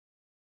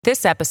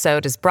This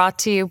episode is brought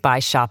to you by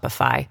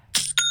Shopify.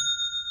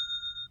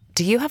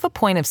 Do you have a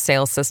point of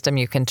sale system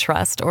you can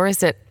trust, or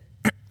is it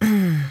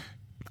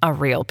a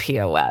real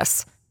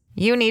POS?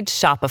 You need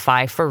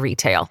Shopify for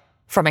retail.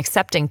 From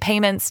accepting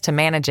payments to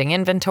managing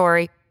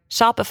inventory,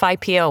 Shopify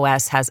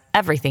POS has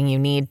everything you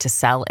need to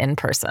sell in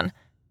person.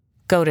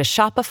 Go to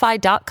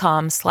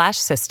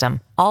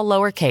shopify.com/system, all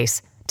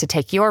lowercase, to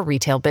take your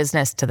retail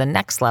business to the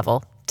next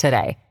level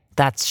today.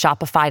 That's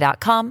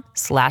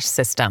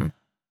shopify.com/system.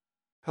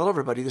 Hello,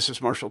 everybody. This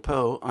is Marshall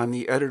Poe. I'm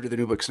the editor of the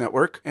New Books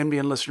Network.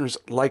 NBN listeners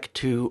like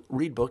to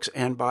read books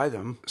and buy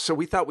them. So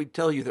we thought we'd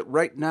tell you that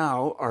right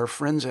now, our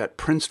friends at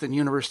Princeton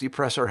University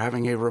Press are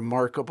having a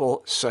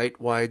remarkable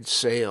site-wide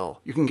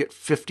sale. You can get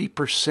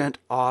 50%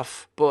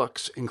 off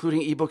books,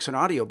 including ebooks and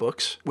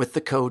audiobooks, with the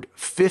code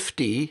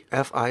 50,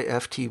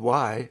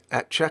 F-I-F-T-Y,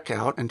 at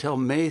checkout until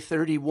May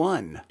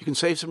 31. You can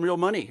save some real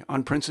money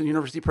on Princeton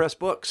University Press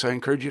books. I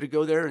encourage you to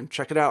go there and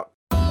check it out.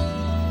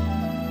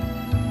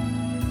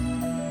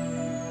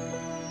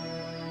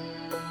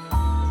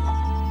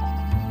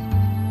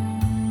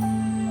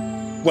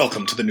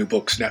 Welcome to the New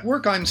Books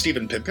Network. I'm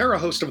Stephen Pimpera,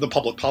 host of the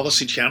Public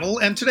Policy Channel,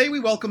 and today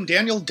we welcome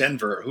Daniel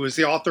Denvir, who is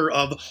the author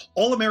of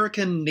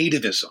All-American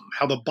Nativism: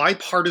 How the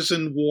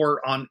Bipartisan War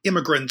on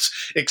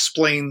Immigrants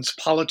Explains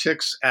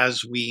Politics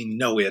as We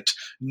Know It,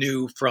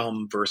 new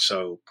from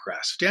Verso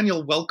Press.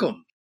 Daniel,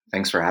 welcome.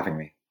 Thanks for having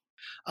me.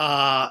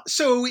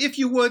 So if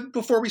you would,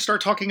 before we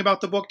start talking about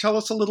the book, tell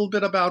us a little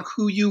bit about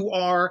who you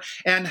are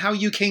and how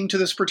you came to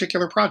this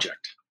particular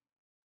project.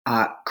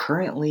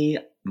 Currently,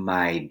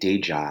 my day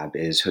job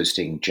is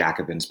hosting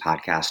Jacobin's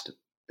podcast,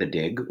 The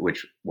Dig,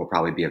 which will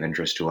probably be of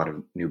interest to a lot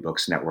of New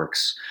Books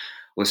Network's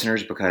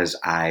listeners because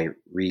I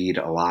read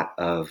a lot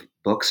of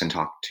books and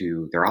talk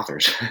to their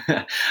authors.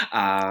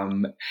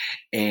 But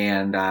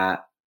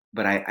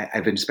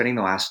I've been spending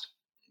the last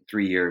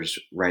 3 years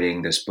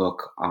writing this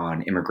book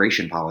on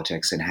immigration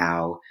politics and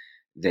how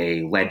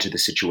they led to the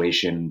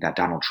situation that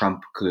Donald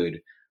Trump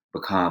could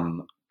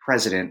become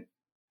president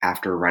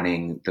after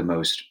running the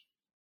most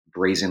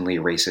brazenly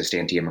racist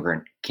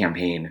anti-immigrant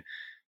campaign,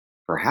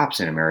 perhaps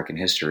in American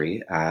history,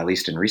 at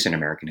least in recent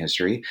American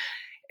history.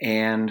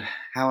 And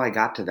how I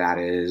got to that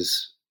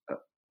is,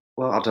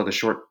 well, I'll tell the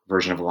short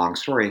version of a long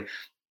story.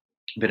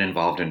 Been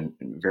involved in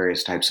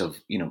various types of,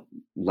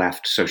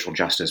 left social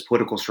justice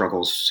political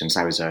struggles since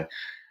I was a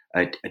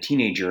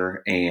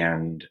teenager.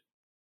 And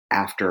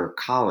after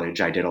college,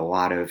 I did a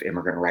lot of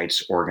immigrant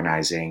rights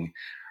organizing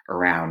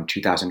around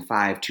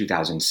 2005,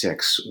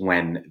 2006,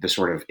 when the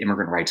sort of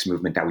immigrant rights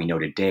movement that we know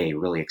today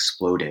really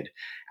exploded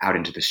out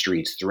into the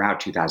streets throughout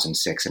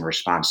 2006 in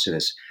response to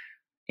this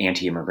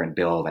anti-immigrant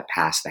bill that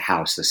passed the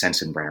House, the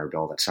Sensenbrenner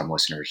bill that some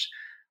listeners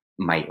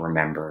might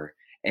remember.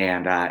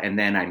 And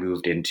then I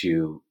moved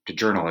into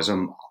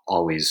journalism,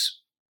 always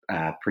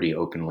pretty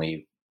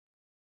openly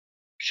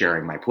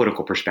sharing my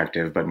political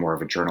perspective, but more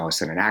of a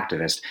journalist and an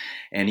activist.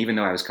 And even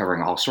though I was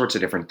covering all sorts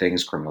of different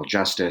things, criminal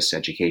justice,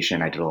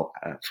 education, I did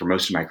for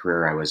most of my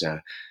career, I was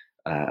up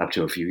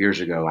to a few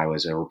years ago, I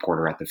was a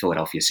reporter at the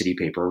Philadelphia City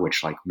Paper,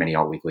 which, like many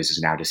alt weeklies, is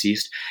now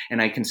deceased.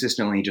 And I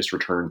consistently just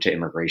returned to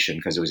immigration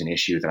because it was an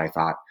issue that I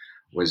thought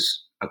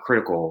was a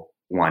critical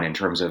one in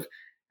terms of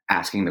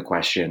asking the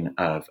question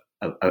of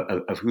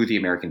who the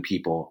American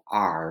people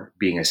are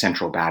being a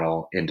central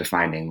battle in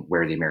defining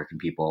where the American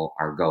people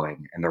are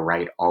going, and the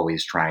right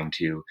always trying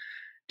to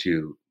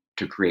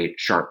create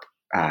sharp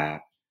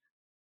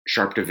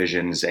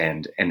divisions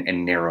and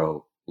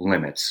narrow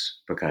limits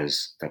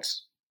because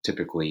that's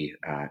typically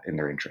in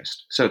their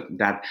interest. So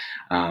that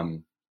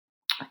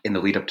in the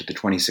lead up to the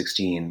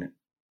 2016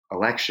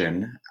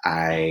 election,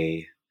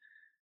 I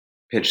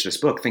pitched this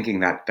book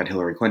thinking that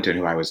Hillary Clinton,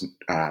 who I was,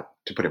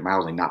 to put it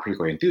mildly, not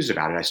particularly enthused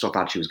about it, I still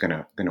thought she was going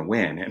to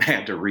win. And I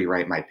had to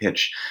rewrite my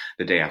pitch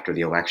the day after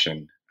the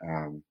election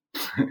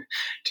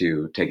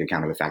to take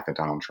account of the fact that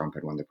Donald Trump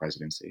had won the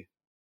presidency.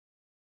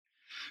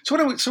 So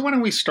why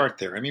don't we start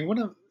there? I mean,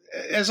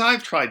 as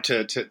I've tried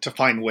to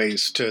find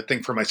ways to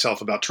think for myself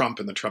about Trump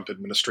and the Trump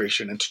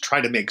administration and to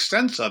try to make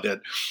sense of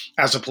it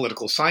as a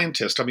political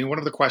scientist, I mean, one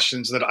of the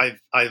questions that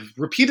I've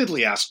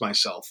repeatedly asked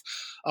myself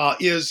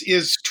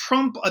is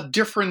Trump a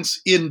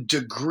difference in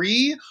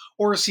degree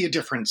or is he a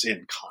difference in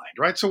kind,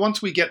 right? So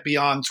once we get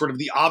beyond sort of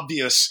the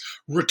obvious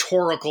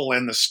rhetorical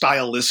and the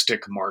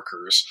stylistic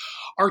markers,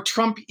 are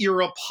Trump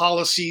era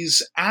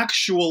policies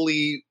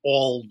actually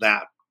all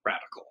that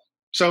radical?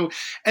 So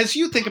as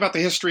you think about the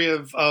history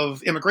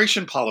of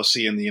immigration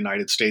policy in the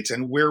United States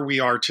and where we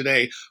are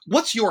today,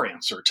 what's your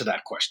answer to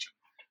that question?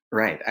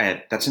 Right.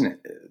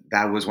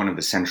 That was one of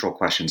the central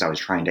questions I was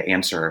trying to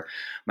answer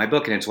my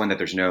book, and it's one that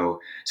there's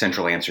no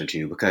central answer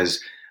to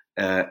because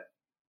on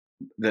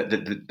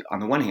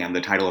the one hand,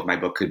 the title of my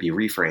book could be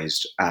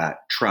rephrased,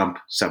 Trump,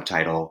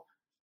 subtitle,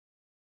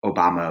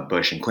 Obama,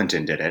 Bush, and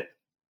Clinton did it.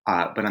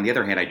 But on the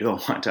other hand, I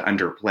don't want to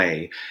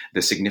underplay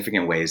the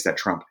significant ways that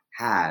Trump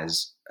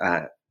has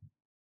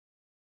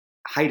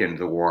heightened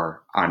the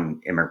war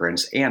on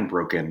immigrants and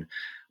broken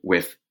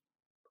with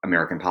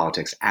American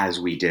politics as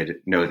we did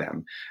know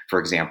them. For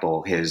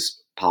example,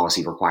 his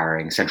policy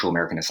requiring Central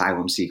American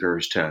asylum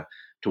seekers to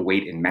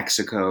wait in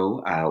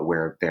Mexico,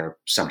 where they're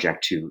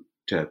subject to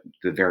the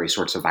very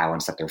sorts of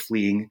violence that they're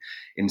fleeing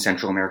in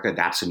Central America.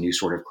 That's a new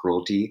sort of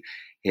cruelty.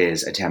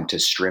 His attempt to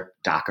strip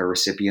DACA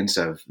recipients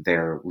of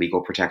their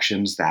legal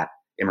protections that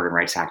immigrant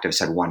rights activists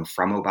had won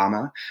from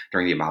Obama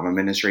during the Obama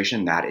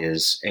administration, that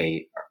is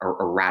a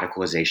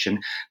radicalization.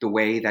 The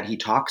way that he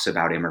talks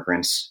about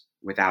immigrants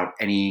without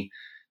any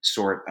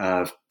sort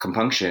of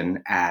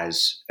compunction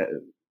as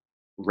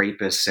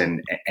rapists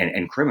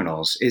and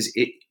criminals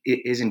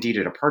is indeed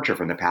a departure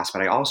from the past.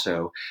 But I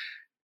also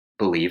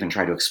believe and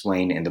try to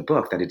explain in the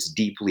book that it's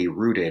deeply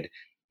rooted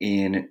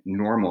in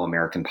normal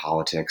American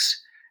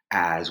politics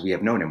as we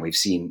have known them. We've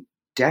seen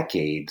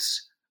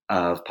decades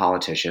of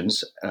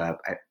politicians,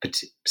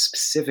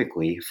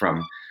 specifically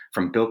from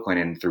Bill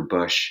Clinton through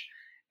Bush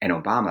and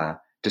Obama,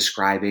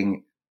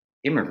 describing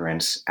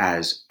immigrants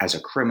as a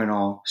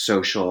criminal,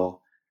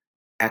 social,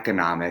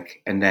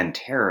 economic, and then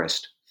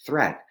terrorist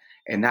threat.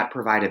 And that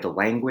provided the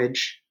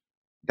language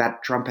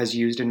that Trump has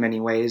used in many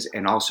ways,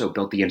 and also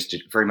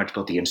very much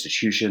built the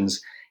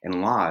institutions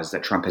and laws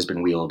that Trump has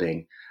been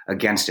wielding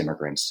against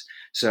immigrants.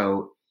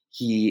 So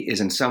he is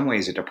in some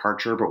ways a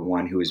departure, but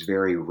one who is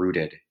very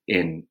rooted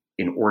in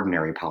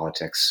ordinary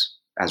politics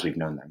as we've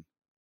known them.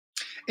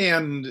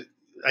 And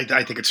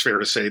I think it's fair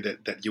to say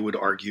that you would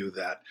argue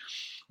that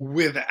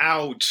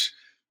without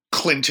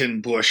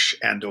Clinton, Bush,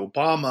 and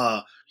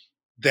Obama,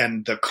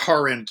 then the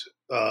current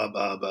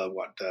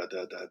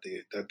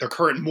the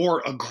current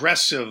more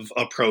aggressive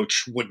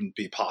approach wouldn't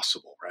be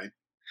possible, right?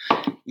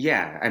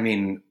 Yeah, I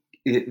mean,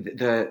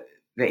 the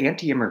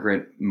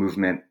anti-immigrant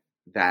movement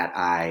that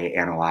I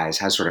analyze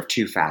has sort of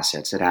two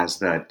facets. It has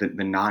the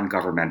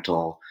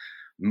non-governmental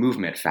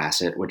movement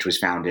facet, which was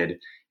founded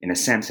in a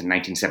sense in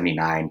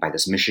 1979 by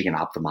this Michigan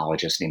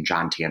ophthalmologist named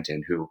John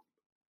Tanton, who,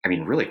 I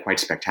mean, really quite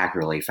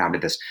spectacularly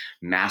founded this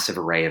massive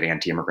array of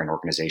anti-immigrant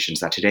organizations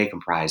that today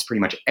comprise pretty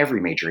much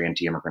every major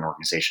anti-immigrant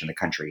organization in the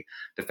country: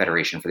 the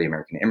Federation for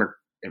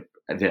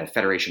the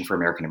Federation for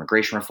American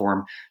Immigration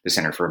Reform, the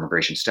Center for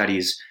Immigration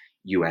Studies,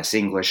 U.S.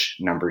 English,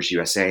 Numbers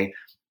USA.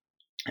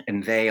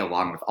 And they,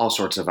 along with all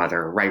sorts of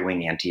other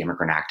right-wing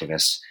anti-immigrant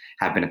activists,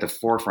 have been at the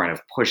forefront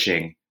of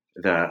pushing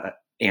the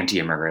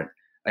anti-immigrant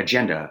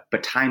agenda.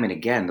 But time and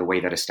again, the way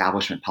that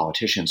establishment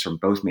politicians from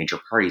both major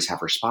parties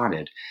have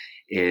responded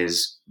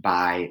is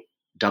by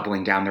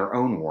doubling down their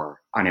own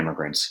war on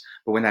immigrants.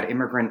 But when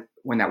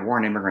that war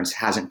on immigrants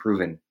hasn't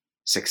proven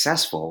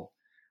successful,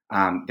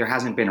 there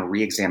hasn't been a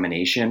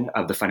re-examination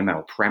of the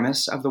fundamental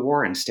premise of the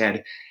war.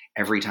 Instead,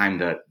 every time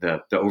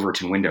the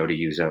Overton window, to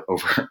use an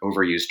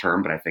overused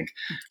term, but I think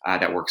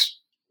that works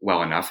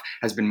well enough,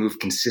 has been moved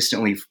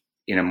consistently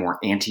in a more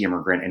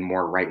anti-immigrant and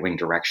more right-wing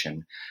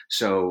direction,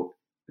 so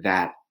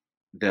that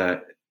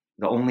the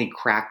only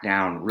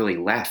crackdown really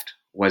left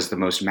was the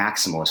most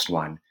maximalist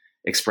one,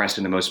 expressed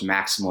in the most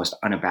maximalist,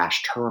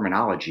 unabashed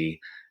terminology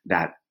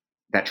that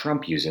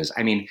Trump uses.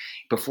 I mean,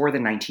 before the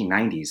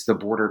 1990s, the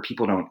border,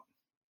 people don't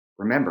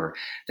remember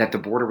that the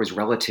border was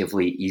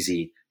relatively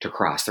easy to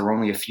cross. There were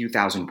only a few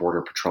thousand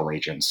Border Patrol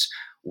agents,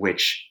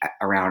 which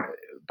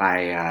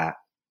by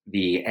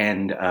the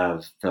end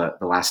of the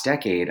last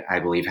decade, I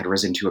believe, had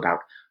risen to about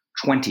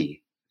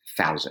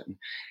 20,000.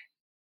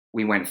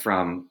 We went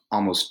from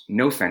almost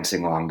no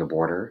fencing along the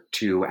border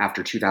to,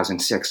 after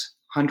 2006,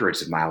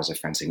 hundreds of miles of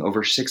fencing,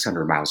 over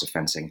 600 miles of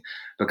fencing,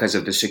 because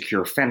of the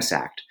Secure Fence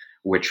Act,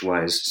 which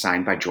was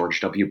signed by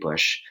George W.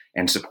 Bush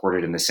and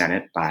supported in the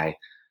Senate by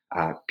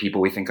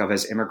people we think of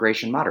as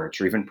immigration moderates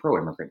or even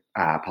pro-immigrant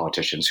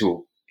politicians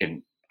who,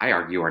 I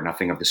argue, are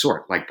nothing of the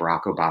sort, like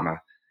Barack Obama,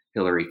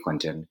 Hillary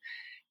Clinton,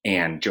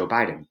 and Joe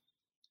Biden.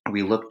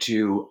 We look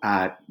to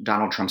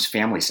Donald Trump's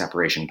family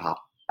separation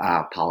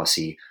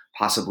policy,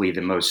 possibly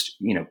the most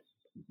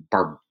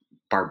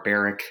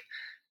barbaric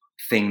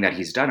thing that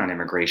he's done on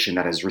immigration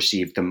that has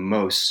received the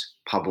most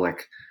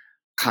public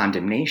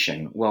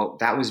condemnation. Well,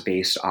 that was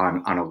based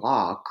on a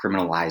law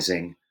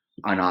criminalizing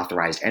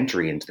unauthorized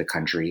entry into the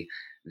country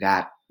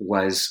that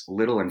was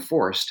little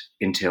enforced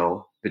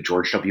until the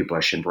George W.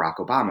 Bush and Barack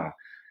Obama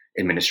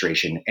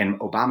administration. And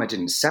Obama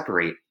didn't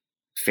separate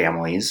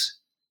families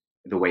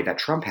the way that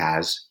Trump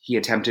has. He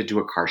attempted to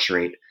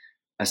incarcerate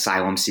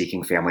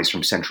asylum-seeking families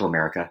from Central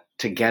America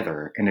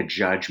together, and a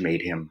judge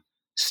made him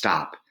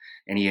stop.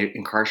 And he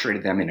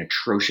incarcerated them in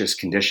atrocious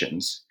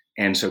conditions.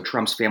 And so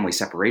Trump's family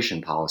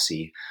separation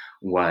policy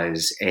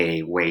was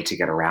a way to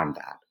get around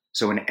that.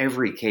 So in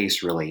every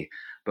case, really,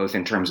 both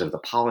in terms of the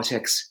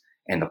politics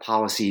and the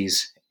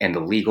policies and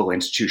the legal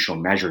institutional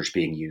measures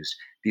being used,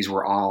 these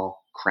were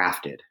all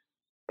crafted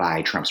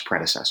by Trump's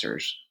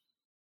predecessors.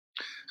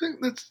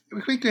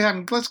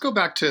 Let's go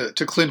back to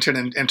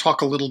Clinton and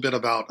talk a little bit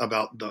about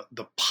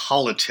the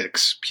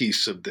politics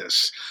piece of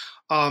this.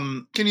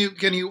 Can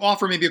you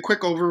offer maybe a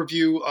quick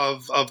overview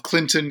of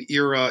Clinton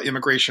era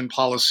immigration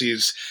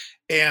policies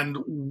and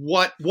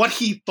what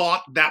he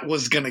thought that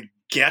was going to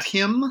get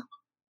him?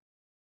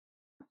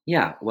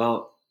 Yeah,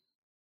 well,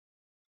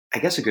 I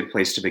guess a good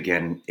place to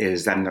begin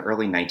is that in the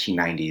early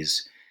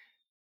 1990s,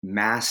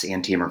 mass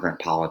anti-immigrant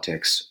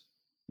politics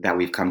that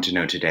we've come to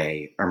know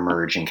today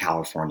emerge in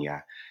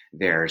California.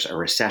 There's a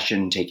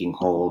recession taking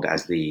hold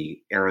as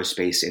the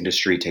aerospace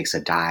industry takes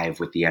a dive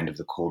with the end of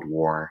the Cold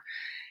War.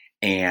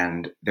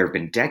 And there have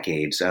been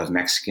decades of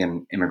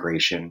Mexican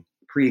immigration,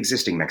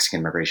 pre-existing Mexican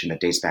immigration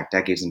that dates back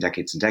decades and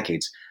decades and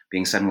decades,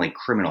 being suddenly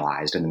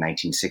criminalized in the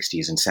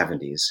 1960s and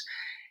 70s.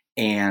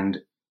 And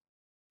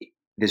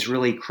this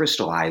really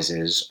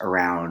crystallizes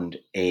around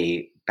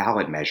a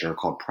ballot measure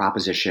called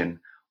Proposition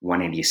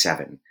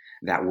 187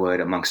 that would,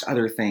 amongst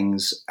other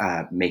things,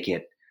 make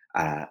it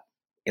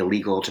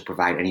illegal to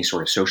provide any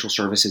sort of social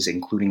services,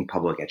 including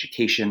public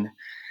education,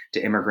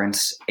 to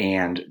immigrants.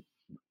 And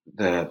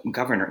the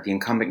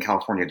incumbent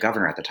California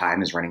governor at the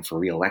time, is running for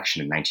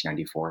re-election in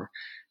 1994,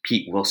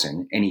 Pete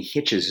Wilson, and he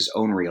hitches his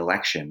own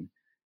re-election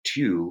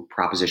to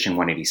Proposition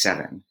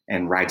 187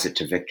 and rides it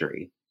to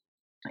victory.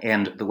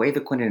 And the way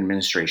the Clinton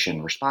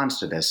administration responds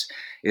to this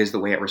is the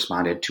way it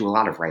responded to a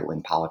lot of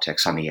right-wing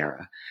politics on the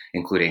era,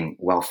 including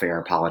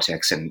welfare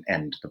politics and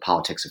the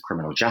politics of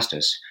criminal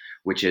justice,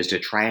 which is to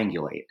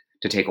triangulate,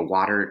 to take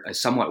a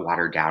somewhat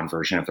watered-down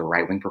version of the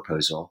right-wing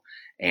proposal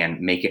and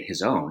make it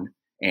his own,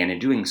 and in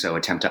doing so,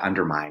 attempt to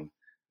undermine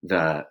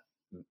the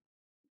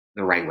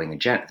right-wing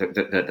agenda,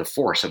 the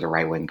force of the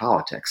right-wing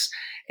politics.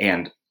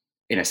 And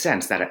in a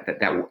sense, that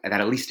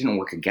at least didn't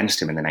work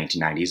against him in the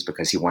 1990s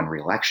because he won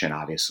re-election,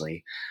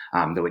 obviously,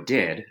 though it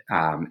did,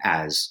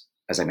 as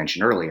I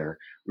mentioned earlier,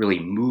 really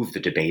move the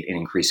debate in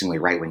increasingly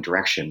right-wing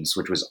directions,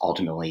 which was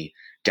ultimately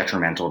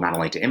detrimental not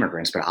only to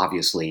immigrants, but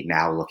obviously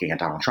now looking at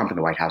Donald Trump in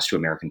the White House, to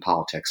American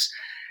politics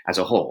as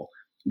a whole.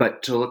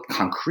 But to look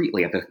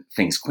concretely at the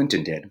things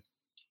Clinton did,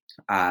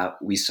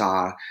 we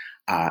saw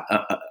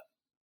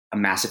a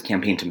massive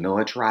campaign to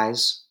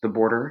militarize the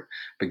border,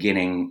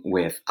 beginning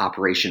with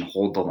Operation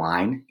Hold the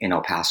Line in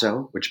El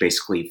Paso, which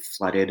basically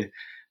flooded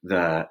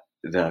the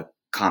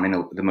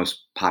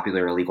most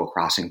popular illegal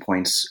crossing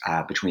points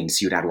between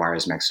Ciudad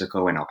Juarez,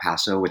 Mexico, and El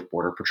Paso with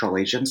Border Patrol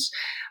agents.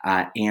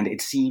 And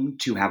it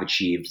seemed to have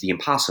achieved the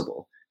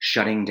impossible,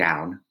 shutting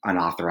down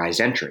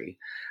unauthorized entry.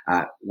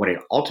 What it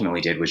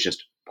ultimately did was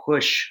just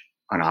push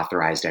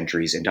unauthorized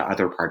entries into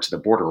other parts of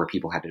the border where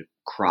people had to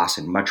cross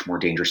in much more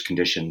dangerous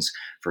conditions,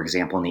 for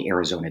example, in the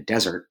Arizona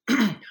desert,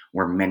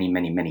 where many,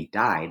 many, many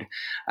died.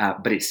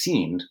 But it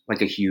seemed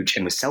like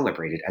and was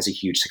celebrated as a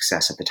huge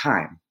success at the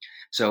time.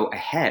 So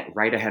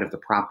right ahead of the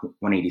Prop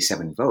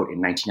 187 vote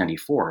in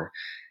 1994,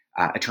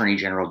 Attorney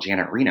General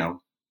Janet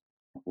Reno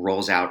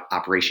rolls out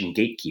Operation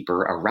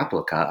Gatekeeper, a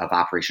replica of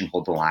Operation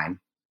Hold the Line,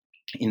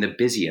 in the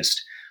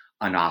busiest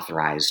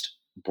unauthorized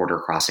border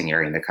crossing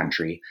area in the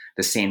country,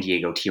 the San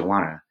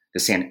Diego-Tijuana,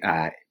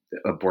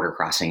 border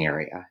crossing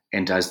area,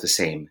 and does the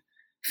same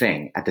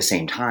thing. At the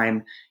same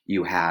time,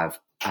 you have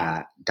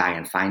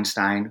Dianne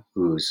Feinstein,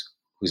 who's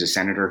a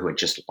senator who had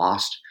just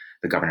lost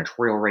the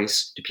gubernatorial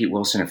race to Pete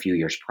Wilson a few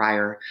years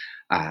prior,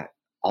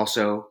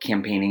 also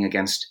campaigning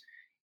against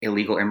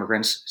illegal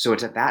immigrants. So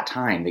it's at that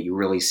time that you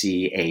really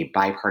see a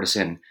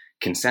bipartisan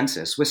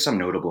consensus, with some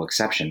notable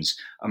exceptions,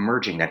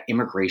 emerging that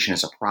immigration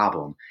is a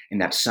problem and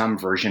that some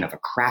version of a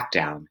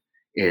crackdown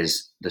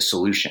is the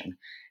solution.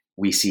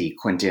 We see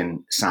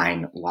Clinton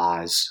sign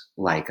laws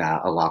like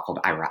a law called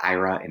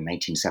IRA in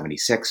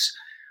 1976,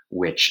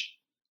 which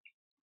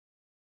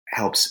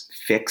helps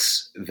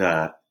fix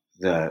the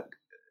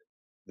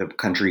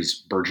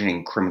country's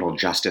burgeoning criminal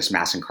justice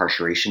mass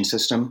incarceration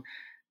system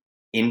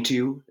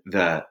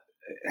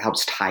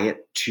helps tie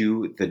it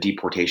to the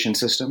deportation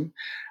system,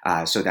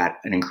 so that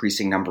an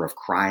increasing number of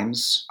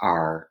crimes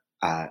are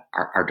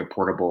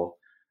deportable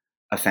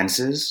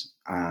offenses.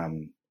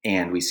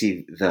 And we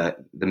see the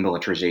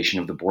militarization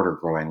of the border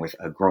growing with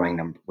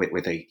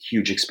a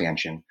huge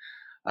expansion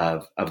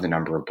of the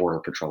number of Border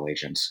Patrol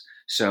agents.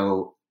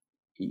 So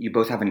you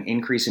both have an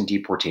increase in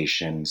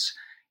deportations,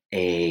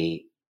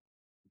 a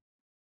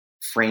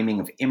framing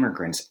of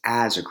immigrants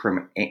as a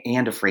criminal,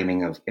 and a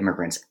framing of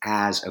immigrants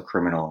as a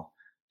criminal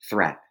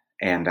threat,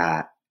 and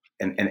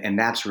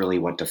that's really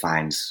what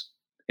defines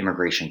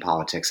immigration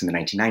politics in the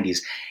 1990s.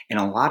 And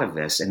a lot of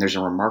this, and there's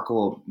a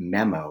remarkable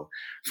memo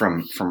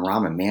from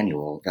Rahm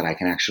Emanuel that I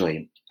can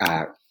actually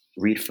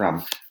read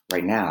from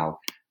right now.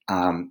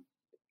 A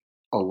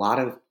lot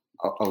of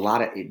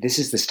this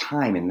is this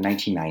time in the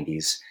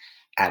 1990s,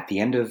 at the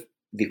end of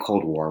the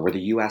Cold War, where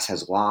the U.S.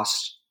 has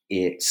lost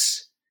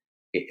its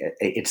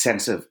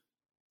sense of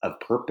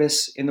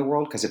purpose in the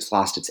world because it's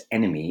lost its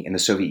enemy in the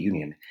Soviet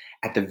Union,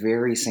 at the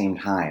very same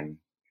time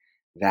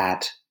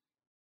that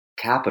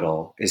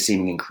capital is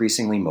seeming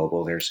increasingly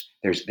mobile.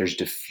 There's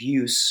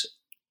diffuse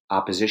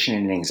opposition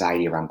and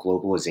anxiety around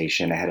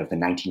globalization ahead of the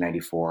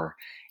 1994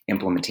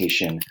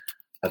 implementation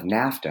of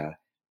NAFTA,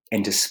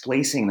 and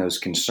displacing those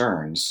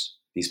concerns,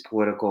 these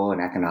political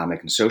and economic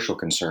and social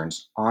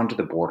concerns, onto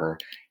the border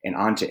and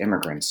onto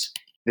immigrants.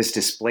 This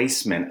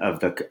displacement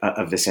of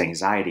this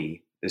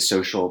anxiety, the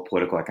social,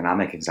 political,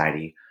 economic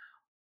anxiety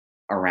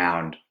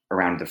around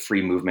the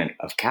free movement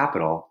of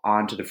capital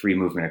onto the free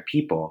movement of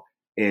people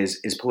is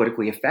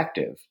politically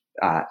effective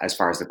as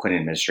far as the Clinton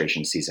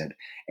administration sees it.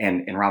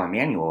 And Rahm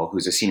Emanuel,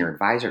 who's a senior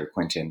advisor to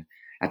Clinton,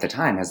 at the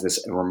time, has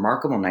this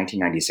remarkable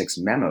 1996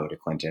 memo to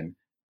Clinton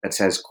that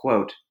says,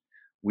 quote,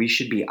 "We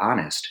should be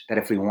honest that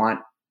if we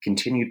want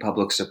continued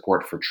public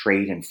support for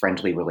trade and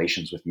friendly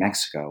relations with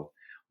Mexico,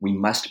 we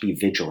must be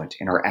vigilant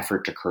in our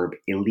effort to curb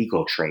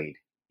illegal trade,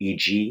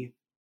 e.g.,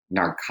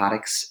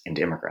 narcotics and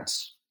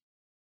immigrants."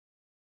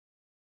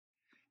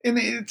 And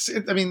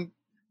I mean,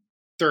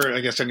 there are,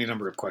 I guess, any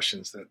number of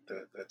questions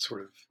that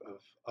sort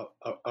of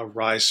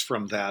arise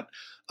from that.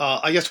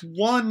 I guess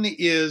one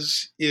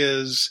is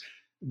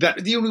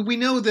that we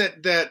know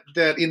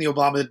that in the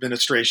Obama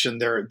administration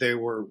they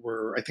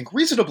were I think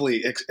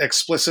reasonably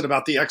explicit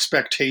about the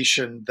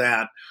expectation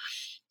that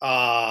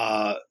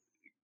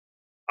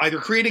either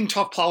creating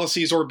tough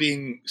policies or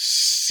being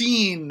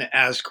seen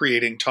as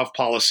creating tough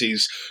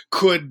policies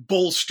could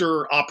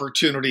bolster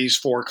opportunities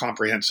for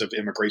comprehensive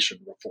immigration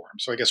reform.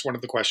 So I guess one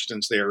of the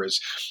questions there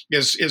is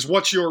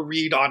what's your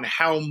read on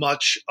how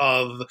much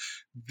of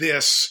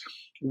this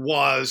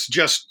was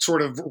just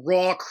sort of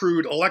raw,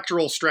 crude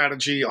electoral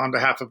strategy on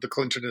behalf of the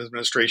Clinton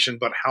administration,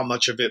 but how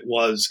much of it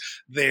was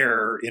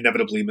their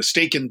inevitably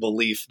mistaken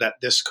belief that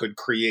this could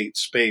create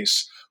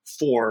space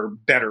for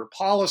better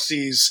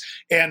policies?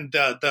 And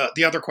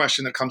the other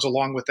question that comes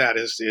along with that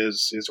is,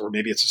 or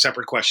maybe it's a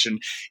separate question,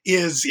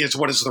 is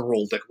what is the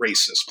role that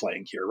race is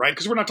playing here, right?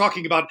 Because we're not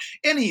talking about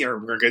any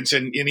immigrants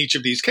in each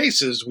of these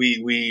cases.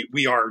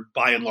 We are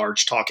by and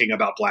large talking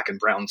about Black and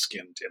brown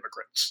skinned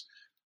immigrants.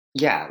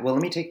 Yeah, well,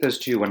 let me take those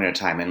two one at a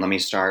time, and let me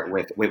start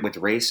with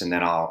race, and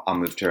then I'll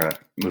move to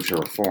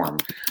reform.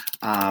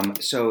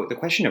 So the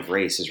question of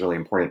race is really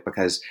important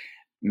because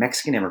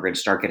Mexican immigrants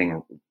start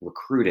getting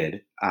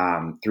recruited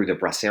through the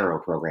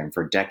Bracero program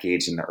for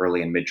decades in the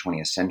early and mid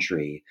 20th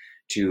century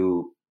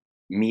to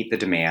meet the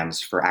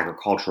demands for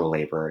agricultural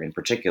labor, in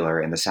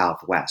particular in the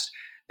Southwest.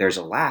 There's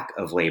a lack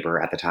of labor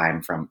at the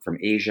time from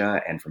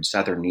Asia and from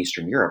Southern and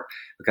Eastern Europe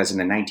because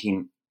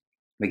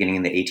beginning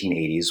in the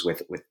 1880s with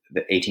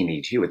the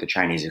 1882 with the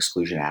Chinese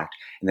Exclusion Act,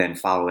 and then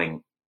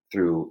following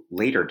through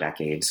later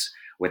decades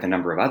with a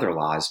number of other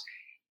laws,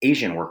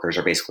 Asian workers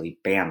are basically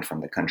banned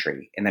from the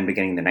country. And then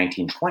beginning in the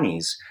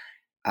 1920s,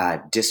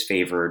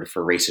 disfavored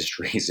for racist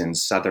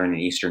reasons, Southern and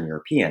Eastern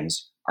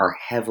Europeans are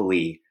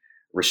heavily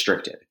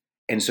restricted.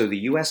 And so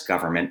the US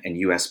government and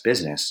US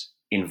business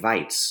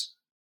invites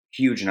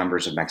huge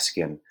numbers of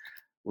Mexican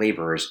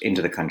laborers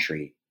into the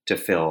country to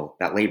fill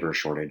that labor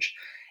shortage.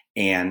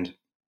 And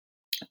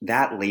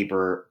that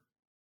labor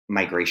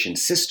migration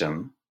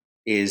system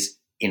is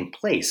in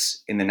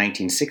place in the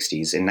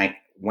 1960s,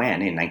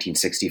 when in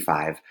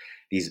 1965,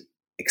 these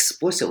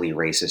explicitly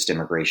racist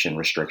immigration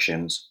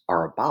restrictions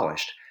are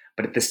abolished.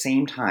 But at the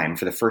same time,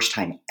 for the first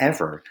time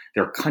ever,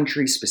 there are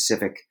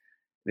country-specific.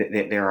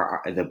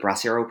 The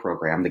Bracero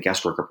program, the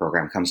guest worker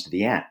program, comes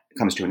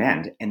to an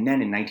end, and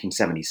then in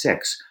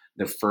 1976,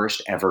 the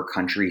first ever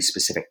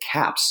country-specific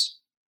caps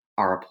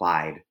are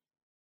applied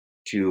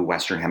to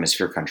Western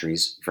Hemisphere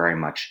countries, very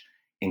much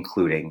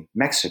including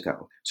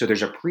Mexico. So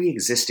there's a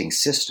pre-existing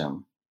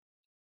system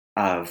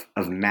of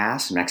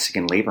mass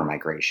Mexican labor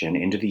migration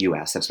into the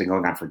US that's been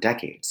going on for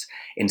decades.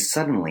 And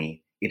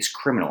suddenly it's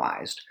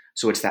criminalized.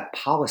 So it's that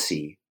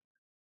policy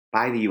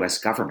by the US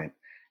government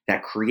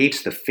that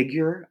creates the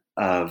figure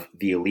of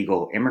the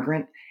illegal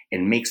immigrant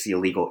and makes the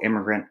illegal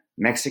immigrant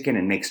Mexican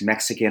and makes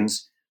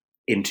Mexicans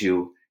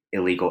into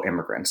illegal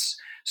immigrants.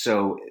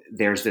 So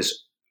there's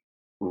this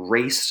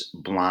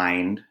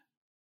race-blind,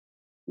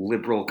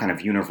 liberal kind of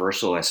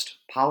universalist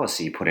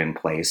policy put in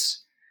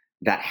place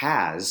that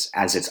has,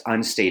 as its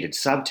unstated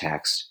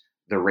subtext,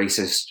 the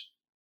racist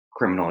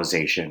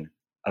criminalization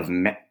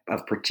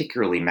of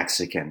particularly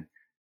Mexican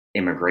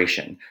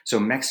immigration. So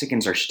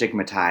Mexicans are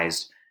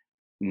stigmatized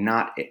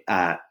not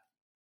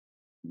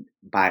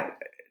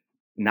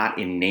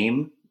in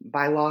name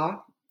by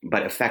law,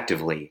 but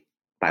effectively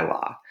by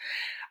law,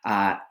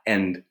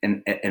 and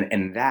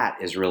that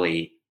is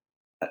really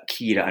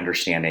key to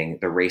understanding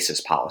the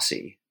racist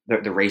policy, the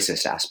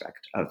racist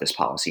aspect of this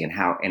policy, and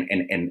how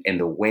and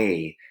the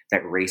way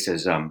that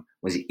racism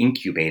was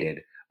incubated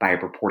by a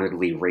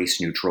purportedly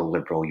race-neutral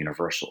liberal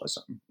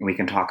universalism. And we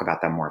can talk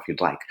about that more if you'd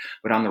like.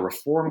 But on the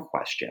reform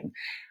question,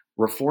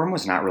 reform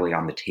was not really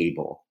on the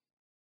table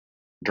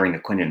during the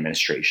Clinton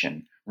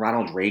administration.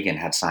 Ronald Reagan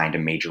had signed a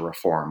major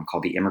reform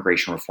called the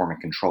Immigration Reform and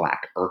Control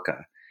Act,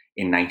 IRCA,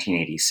 in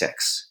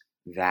 1986,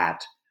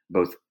 that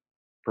both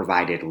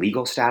provided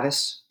legal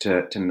status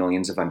to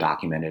millions of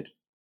undocumented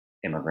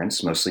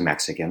immigrants, mostly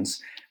Mexicans,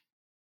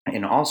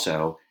 and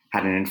also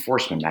had an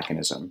enforcement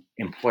mechanism,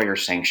 employer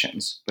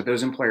sanctions. But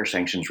those employer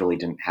sanctions really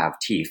didn't have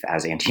teeth,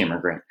 as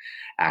anti-immigrant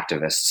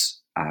activists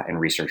and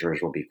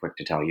researchers will be quick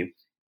to tell you.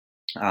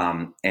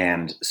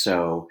 And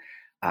so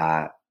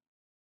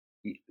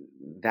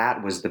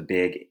that was the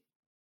big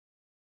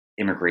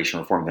immigration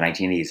reform of the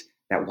 1980s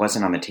that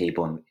wasn't on the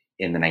table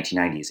in the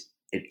 1990s.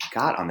 It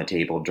got on the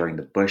table during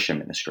the Bush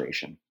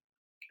administration.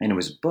 And it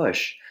was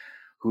Bush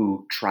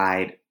who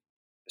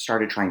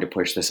started trying to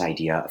push this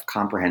idea of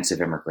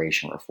comprehensive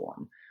immigration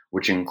reform,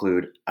 which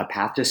include a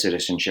path to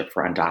citizenship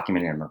for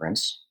undocumented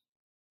immigrants,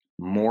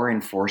 more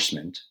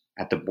enforcement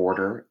at the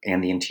border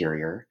and the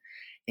interior,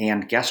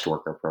 and guest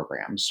worker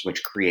programs,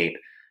 which create,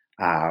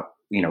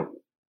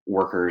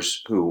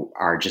 workers who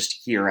are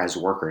just here as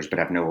workers but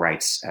have no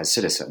rights as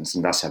citizens,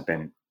 and thus have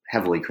been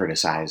heavily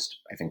criticized,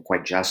 I think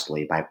quite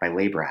justly, by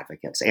labor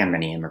advocates and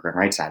many immigrant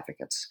rights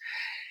advocates.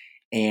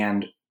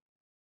 And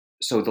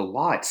so the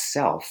law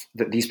itself,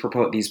 these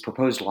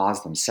proposed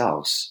laws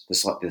themselves,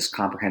 this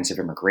comprehensive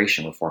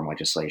immigration reform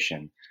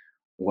legislation,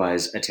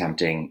 was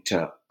attempting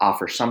to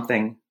offer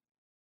something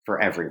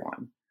for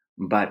everyone.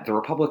 But the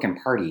Republican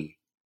Party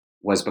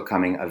was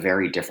becoming a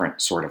very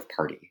different sort of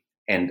party.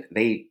 And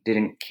they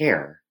didn't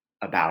care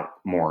about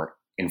more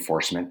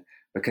enforcement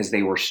because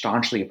they were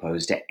staunchly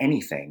opposed to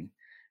anything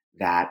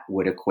that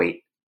would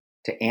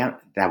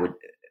that would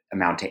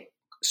amount to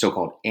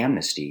so-called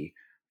amnesty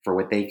for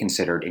what they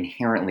considered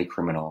inherently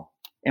criminal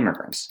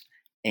immigrants.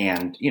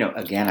 And,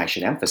 again, I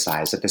should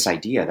emphasize that this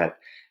idea that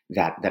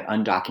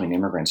undocumented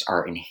immigrants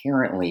are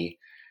inherently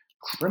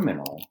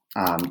criminal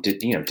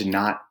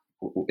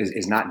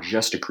is not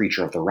just a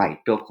creature of the right.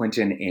 Bill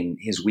Clinton, in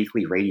his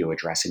weekly radio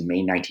address in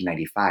May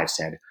 1995,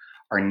 said,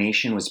 "Our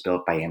nation was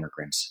built by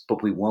immigrants,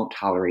 but we won't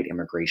tolerate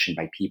immigration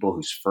by people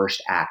whose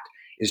first act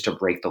is to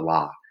break the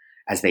law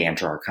as they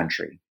enter our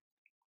country."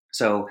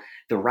 So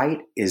the right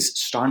is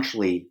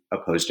staunchly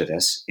opposed to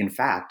this. In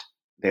fact,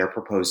 they're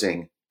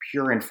proposing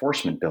pure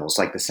enforcement bills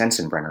like the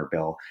Sensenbrenner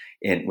bill,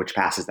 which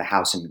passes the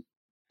House in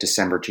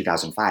December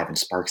 2005 and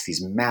sparks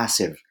these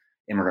massive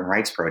immigrant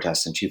rights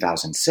protests in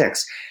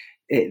 2006.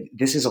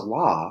 This is a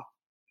law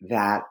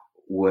that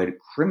would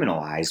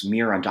criminalize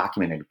mere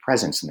undocumented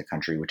presence in the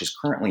country, which is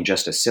currently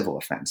just a civil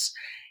offense,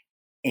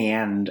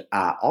 and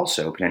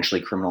also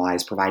potentially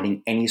criminalize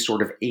providing any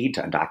sort of aid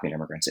to undocumented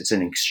immigrants. It's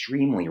an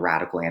extremely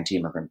radical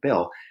anti-immigrant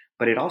bill,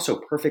 but it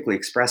also perfectly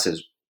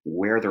expresses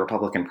where the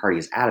Republican Party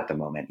is at the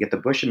moment. Yet the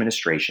Bush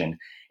administration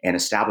and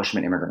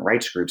establishment immigrant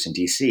rights groups in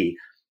DC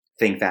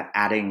think that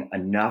adding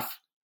enough,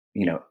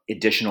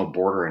 additional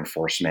border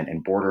enforcement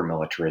and border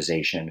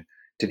militarization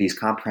to these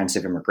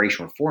comprehensive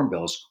immigration reform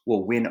bills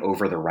will win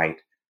over the right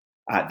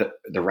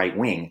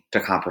wing to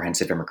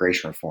comprehensive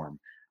immigration reform.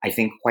 I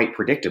think quite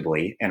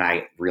predictably, and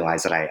I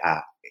realize that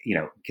I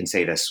can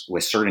say this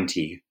with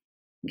certainty,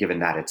 given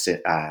that it's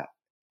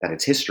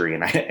history,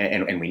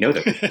 and we know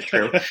that it's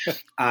true.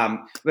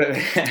 But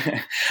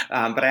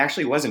I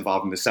actually was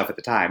involved in this stuff at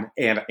the time,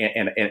 and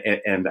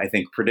I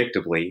think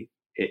predictably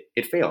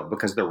it failed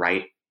because the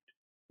right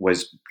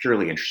was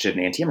purely interested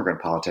in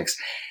anti-immigrant politics,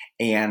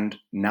 and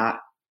not.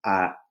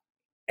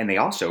 And they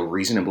also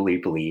reasonably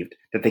believed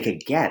that they could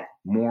get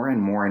more and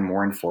more and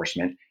more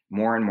enforcement,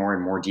 more and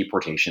more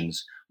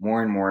deportations,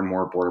 more and more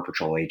border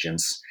patrol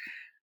agents,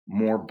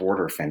 more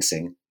border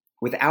fencing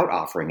without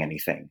offering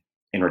anything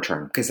in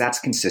return, because that's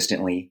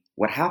consistently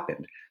what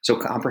happened. So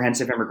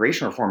comprehensive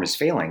immigration reform is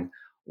failing.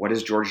 What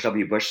does George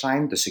W. Bush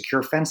sign? The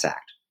Secure Fence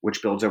Act,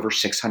 which builds over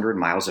 600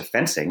 miles of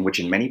fencing, which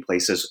in many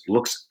places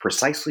looks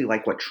precisely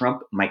like what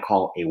Trump might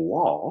call a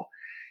wall.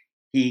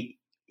 He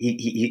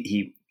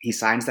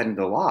signs that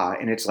into law,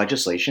 and it's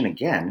legislation,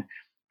 again,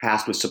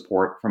 passed with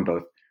support from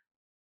both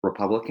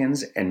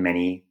Republicans and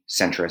many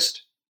centrist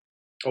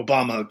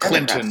Obama,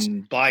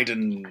 Clinton,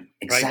 Biden,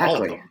 exactly. Right?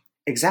 All of them.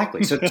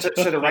 Exactly. So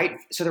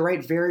the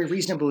right very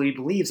reasonably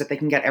believes that they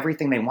can get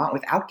everything they want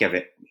without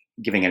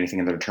giving anything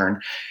in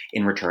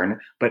return.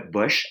 But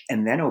Bush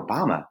and then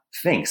Obama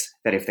thinks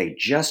that if they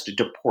just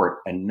deport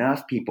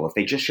enough people, if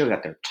they just show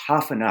that they're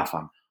tough enough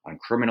on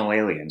criminal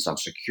aliens, on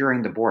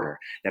securing the border,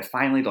 that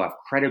finally they'll have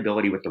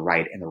credibility with the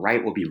right, and the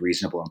right will be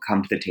reasonable and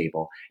come to the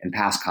table and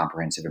pass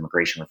comprehensive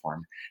immigration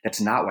reform.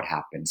 That's not what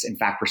happens. In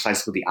fact,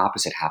 precisely the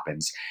opposite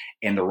happens.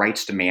 And the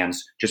right's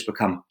demands just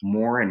become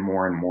more and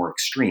more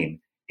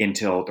extreme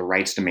until the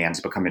right's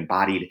demands become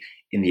embodied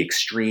in the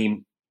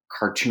extreme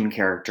cartoon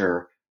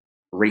character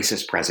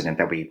racist president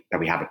that we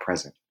have at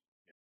present.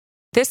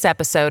 This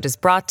episode is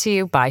brought to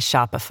you by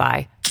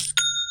Shopify.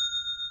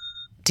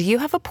 Do you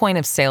have a point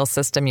of sale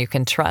system you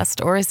can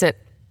trust, or is it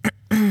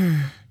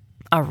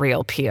a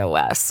real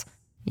POS?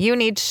 You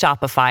need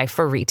Shopify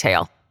for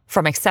retail.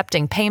 From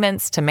accepting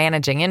payments to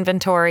managing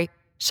inventory,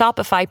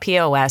 Shopify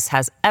POS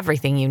has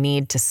everything you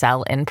need to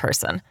sell in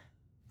person.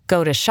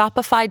 Go to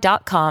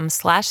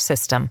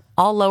shopify.com/system,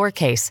 all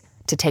lowercase,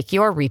 to take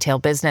your retail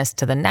business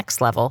to the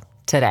next level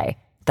today.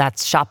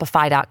 That's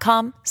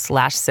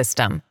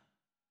shopify.com/system.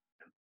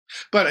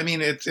 But I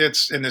mean,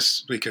 it's in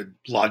this. We could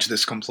lodge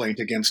this complaint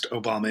against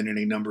Obama in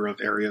any number of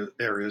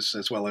areas,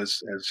 as well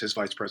as his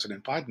Vice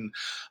President Biden.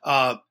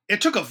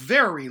 It took a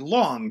very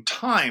long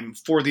time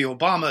for the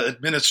Obama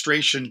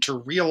administration to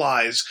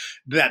realize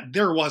that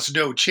there was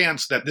no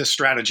chance that this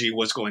strategy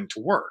was going to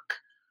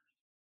work,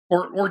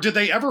 or did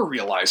they ever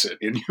realize it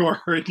in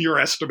your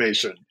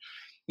estimation?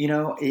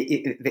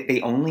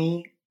 It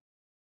only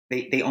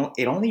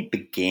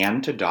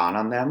began to dawn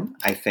on them.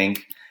 I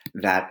think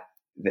that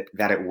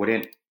it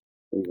wouldn't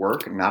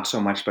work, not so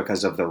much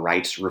because of the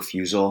right's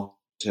refusal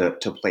to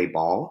play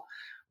ball,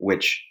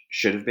 which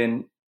should have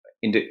been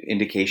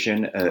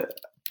indication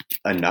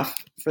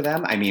enough for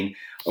them. I mean,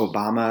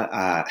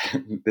 Obama,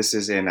 this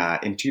is in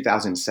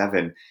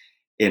 2007,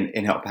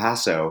 in El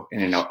Paso,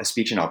 in a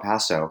speech in El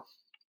Paso,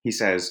 he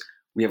says,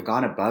 "We have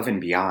gone above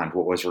and beyond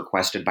what was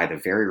requested by the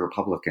very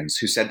Republicans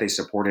who said they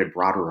supported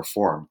broader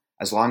reform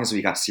as long as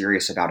we got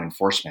serious about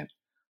enforcement.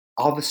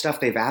 All the stuff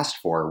they've asked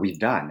for, we've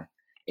done.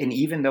 And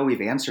even though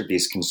we've answered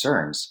these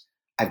concerns,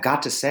 I've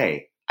got to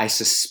say, I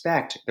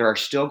suspect there are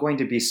still going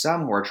to be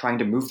some who are trying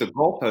to move the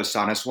goalposts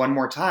on us one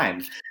more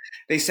time.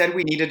 They said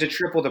we needed to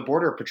triple the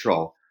Border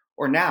Patrol,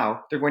 or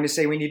now they're going to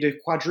say we need to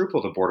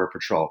quadruple the Border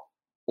Patrol,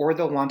 or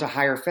they'll want a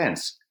higher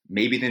fence.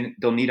 Maybe then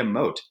they'll need a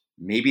moat.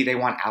 Maybe they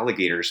want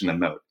alligators in the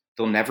moat.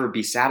 They'll never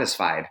be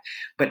satisfied."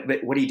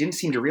 But what he didn't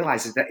seem to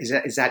realize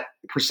is that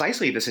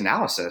precisely this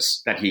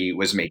analysis that he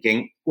was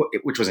making,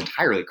 which was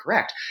entirely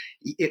correct,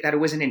 that it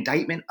was an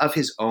indictment of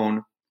his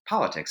own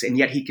politics. And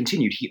yet he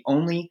continued. He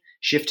only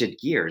shifted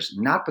gears,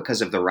 not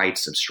because of the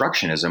right's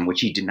obstructionism,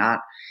 which he did not,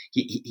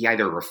 he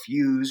either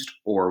refused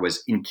or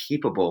was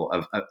incapable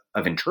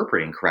of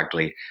interpreting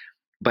correctly,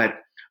 but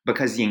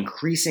because the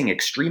increasing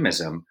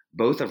extremism,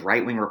 both of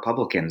right-wing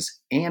Republicans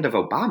and of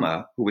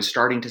Obama, who was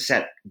starting to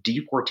set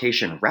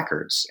deportation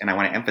records. And I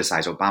want to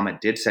emphasize, Obama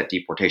did set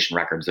deportation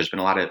records. There's been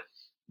a lot of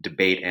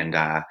debate and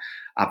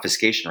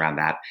obfuscation around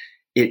that.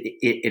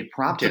 It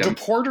prompted the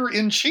deporter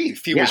in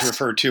chief. He was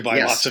referred to by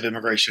lots of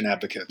immigration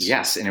advocates.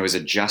 Yes, and it was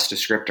a just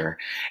descriptor.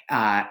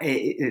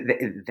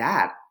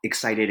 That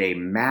excited a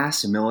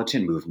mass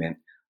militant movement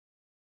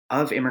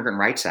of immigrant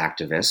rights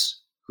activists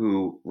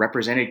who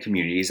represented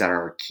communities that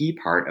are a key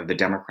part of the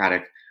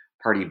Democratic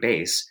Party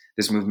base.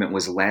 This movement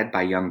was led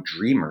by young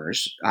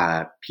dreamers,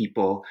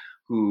 people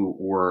who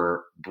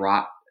were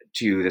brought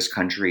to this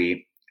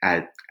country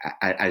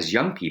as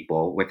young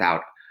people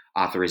without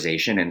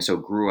authorization, and so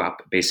grew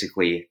up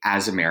basically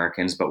as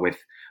Americans, but with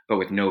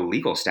no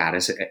legal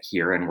status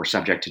here, and were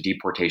subject to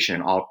deportation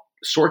and all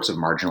sorts of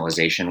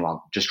marginalization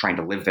while just trying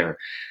to live their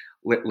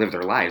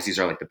lives. These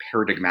are like the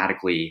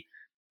paradigmatically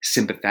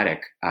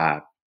sympathetic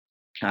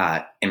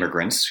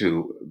immigrants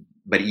who,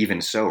 but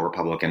even so,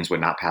 Republicans would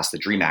not pass the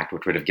DREAM Act,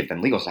 which would have given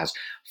them legal status.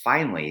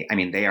 Finally, I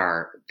mean, they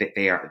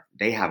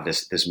have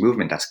this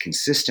movement that's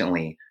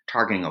consistently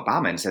targeting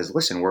Obama and says,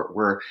 listen,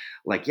 we're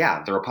like,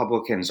 yeah, the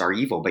Republicans are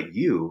evil, but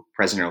you,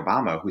 President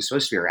Obama, who's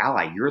supposed to be our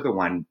ally, you're the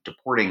one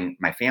deporting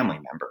my family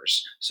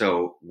members.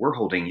 So we're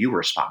holding you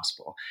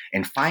responsible.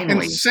 And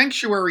finally, and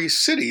sanctuary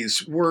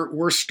cities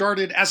were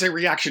started as a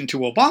reaction to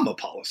Obama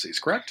policies,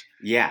 correct?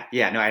 Yeah.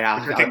 No,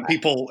 I think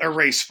people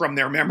erase from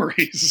their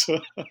memories.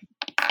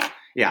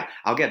 Yeah,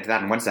 I'll get to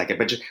that in one second.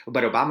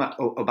 But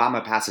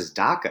Obama passes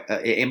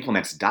DACA,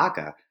 implements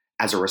DACA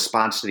as a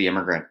response to the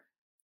immigrant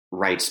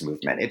rights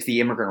movement. It's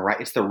the immigrant right.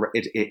 And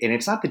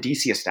it's not the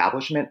DC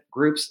establishment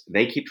groups.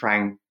 They keep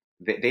trying.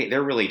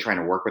 They're really trying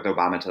to work with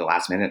Obama to the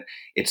last minute.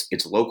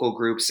 It's local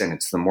groups and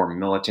it's the more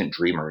militant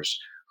dreamers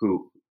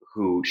who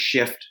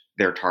shift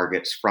their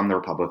targets from the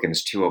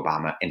Republicans to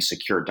Obama and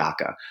secure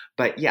DACA.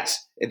 But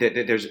yes,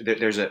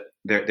 there's a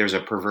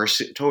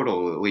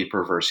totally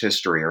perverse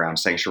history around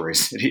sanctuary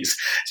cities.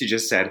 As you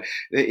just said,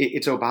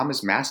 it's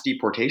Obama's mass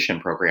deportation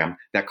program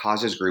that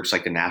causes groups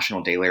like the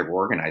National Day Labor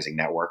Organizing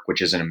Network,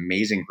 which is an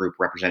amazing group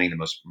representing the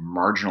most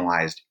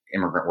marginalized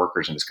immigrant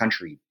workers in this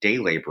country, day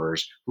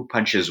laborers, who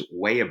punches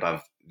way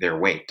above their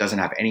weight, doesn't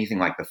have anything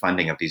like the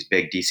funding of these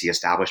big DC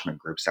establishment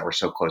groups that were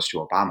so close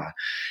to Obama.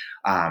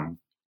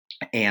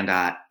 And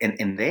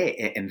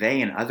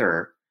they and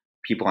other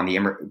people on the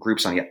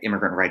groups on the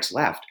immigrant rights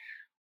left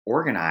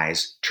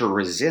organize to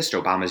resist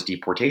Obama's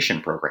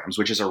deportation programs,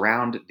 which is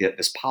around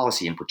this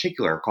policy in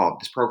particular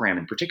called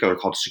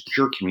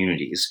Secure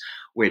Communities,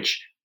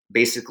 which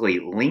basically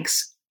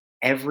links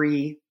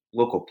every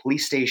local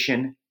police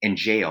station and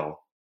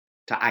jail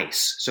to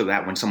ICE, so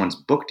that when someone's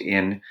booked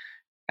in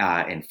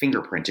and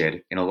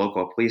fingerprinted in a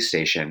local police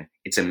station,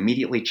 it's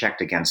immediately checked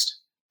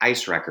against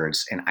ICE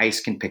records, and ICE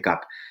can pick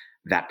up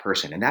that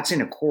person. And that's in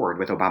accord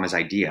with Obama's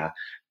idea,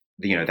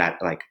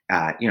 that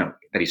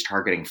he's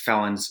targeting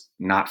felons,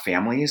 not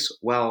families.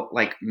 Well,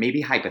 like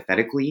maybe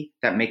hypothetically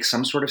that makes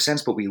some sort of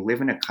sense, but we live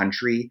in a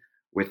country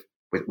with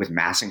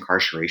mass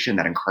incarceration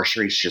that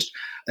incarcerates just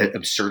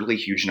absurdly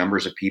huge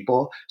numbers of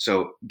people.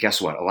 So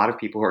guess what? A lot of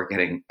people who are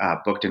getting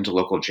booked into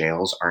local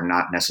jails are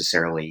not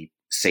necessarily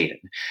Satan.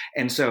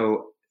 And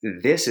so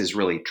this is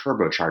really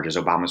turbocharges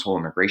Obama's whole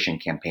immigration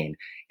campaign,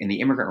 and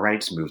the immigrant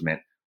rights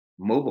movement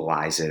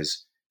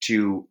mobilizes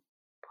to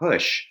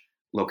push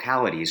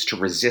localities to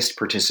resist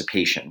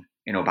participation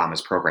in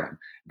Obama's program.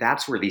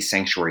 That's where these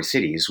sanctuary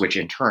cities, which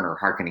in turn are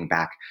hearkening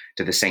back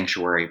to the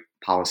sanctuary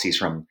policies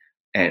from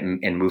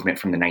and movement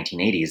from the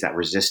 1980s that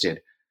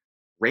resisted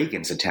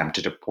Reagan's attempt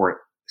to deport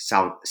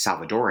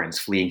Salvadorans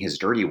fleeing his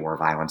dirty war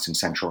violence in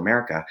Central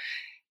America.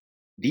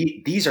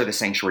 These are the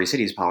sanctuary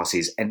cities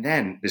policies. And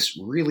then this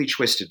really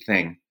twisted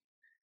thing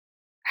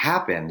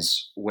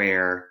happens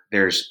where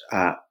there's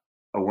a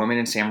woman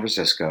in San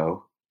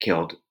Francisco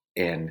killed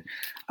in,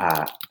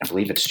 I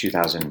believe it's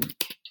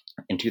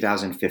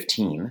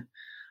 2015,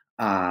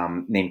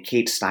 named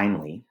Kate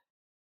Steinle,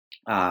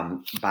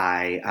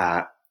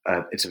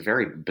 it's a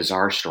very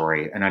bizarre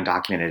story, an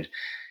undocumented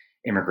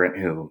immigrant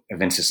who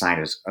evinced a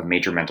sign of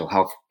major mental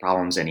health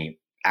problems, and he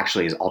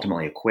actually is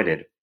ultimately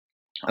acquitted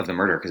of the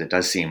murder, because it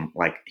does seem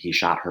like he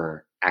shot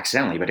her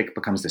accidentally, but it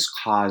becomes this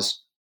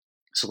cause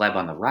celeb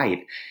on the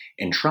right,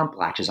 and Trump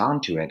latches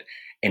onto it.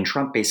 And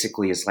Trump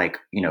basically is like,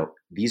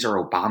 these are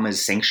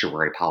Obama's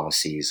sanctuary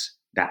policies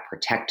that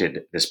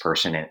protected this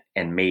person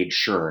and made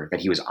sure that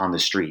he was on the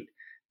street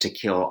to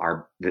kill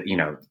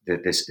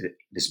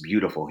this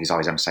beautiful, he's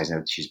always emphasizing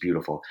that she's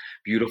beautiful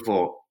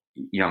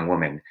young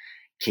woman,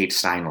 Kate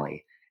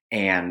Steinle.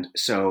 And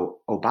so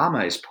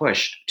Obama is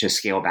pushed to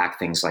scale back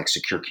things like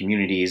secure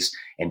communities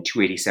and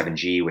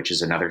 287G, which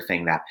is another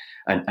thing that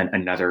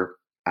another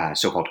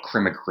so-called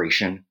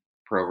crimmigration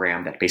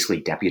program that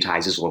basically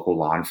deputizes local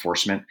law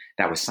enforcement,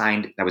 that was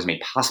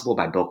made possible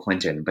by Bill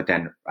Clinton, but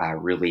then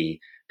really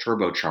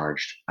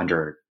turbocharged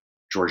under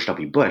George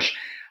W. Bush,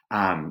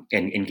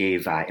 and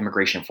gave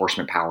immigration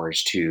enforcement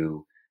powers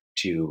to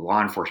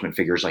law enforcement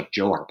figures like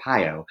Joe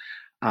Arpaio.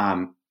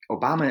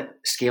 Obama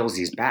scales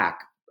these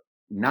back.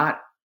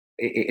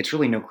 It's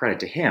really no credit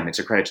to him. It's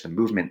a credit to the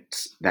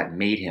movements that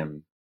made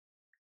him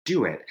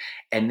do it.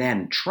 And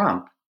then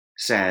Trump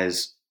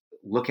says,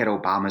 look at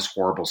Obama's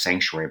horrible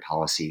sanctuary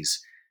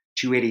policies.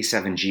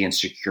 287G and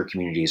secure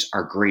communities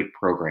are great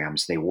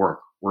programs. They work.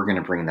 We're going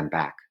to bring them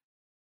back.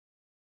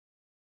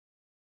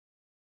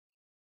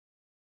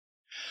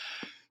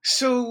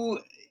 So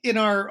in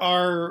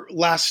our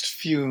last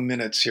few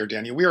minutes here,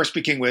 Daniel, we are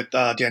speaking with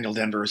Daniel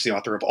Denvers, the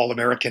author of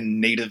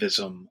All-American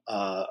Nativism,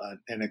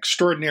 an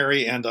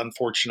extraordinary and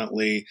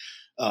unfortunately,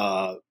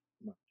 I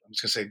was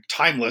going to say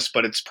timeless,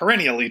 but it's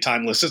perennially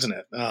timeless, isn't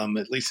it?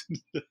 At least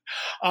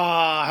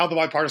How the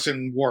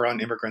Bipartisan War on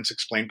Immigrants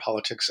Explained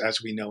Politics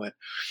as We Know It.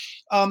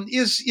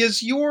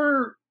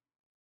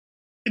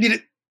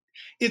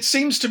 It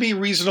seems to be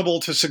reasonable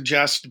to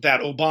suggest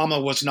that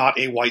Obama was not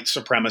a white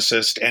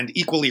supremacist, and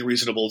equally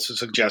reasonable to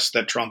suggest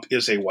that Trump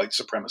is a white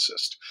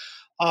supremacist.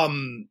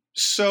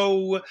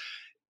 So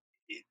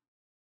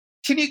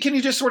can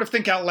you just sort of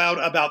think out loud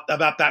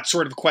about that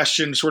sort of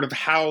question, sort of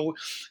how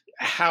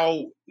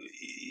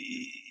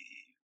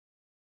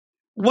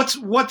what's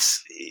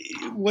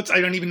I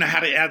don't even know how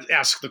to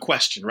ask the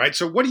question, right?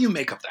 So what do you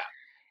make of that?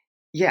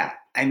 Yeah,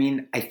 I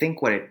mean, I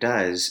think what it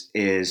does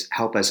is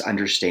help us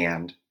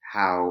understand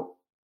how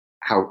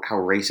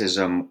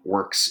racism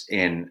works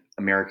in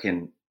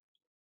American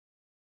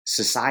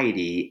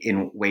society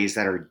in ways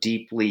that are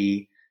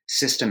deeply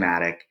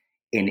systematic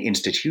and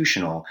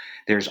institutional.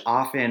 There's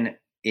often,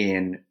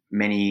 in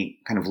many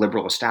kind of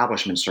liberal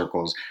establishment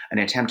circles, an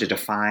attempt to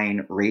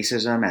define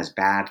racism as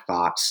bad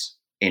thoughts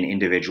in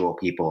individual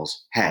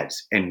people's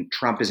heads. And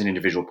Trump is an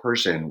individual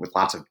person with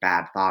lots of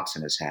bad thoughts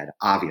in his head,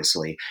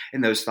 obviously.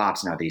 And those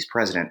thoughts, now that he's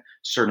president,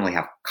 certainly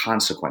have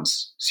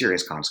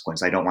serious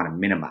consequence. I don't want to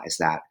minimize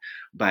that.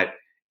 But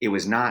it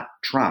was not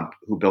Trump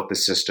who built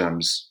this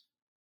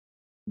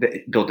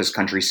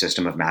country's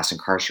system of mass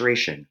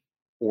incarceration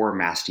or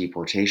mass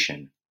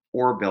deportation,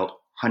 or built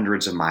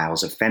hundreds of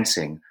miles of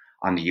fencing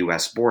on the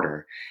US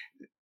border.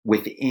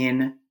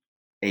 Within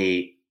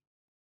a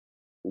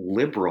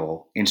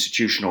liberal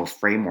institutional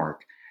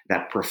framework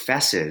that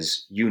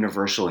professes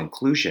universal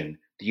inclusion,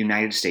 the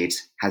United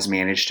States has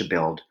managed to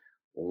build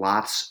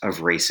lots of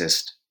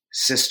racist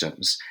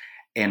systems.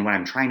 And what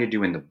I'm trying to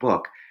do in the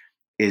book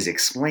is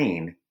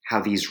explain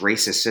how these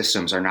racist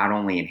systems are not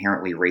only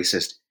inherently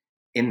racist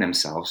in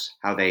themselves,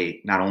 how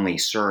they not only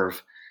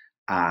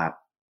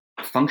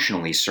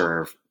functionally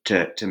serve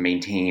to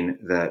maintain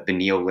the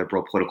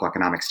neoliberal political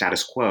economic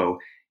status quo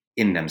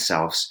in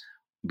themselves,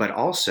 but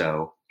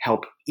also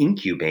help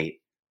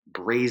incubate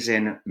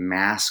brazen,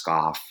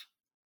 mask-off,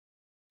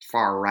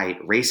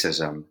 far-right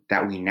racism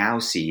that we now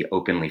see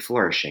openly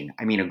flourishing.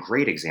 I mean, a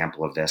great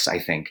example of this, I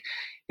think,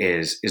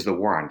 is the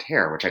War on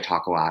Terror, which I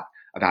talk a lot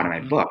about in my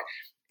book,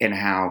 and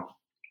how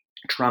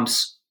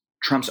Trump's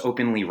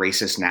openly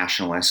racist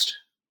nationalist,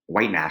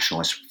 white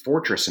nationalist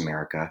Fortress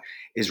America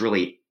is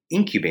really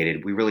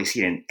incubated. We really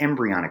see it in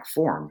embryonic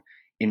form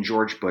in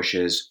George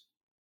Bush's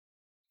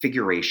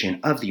figuration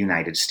of the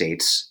United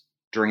States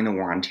during the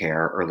War on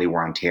Terror, early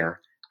War on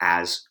Terror,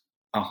 as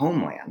a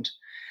homeland.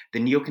 The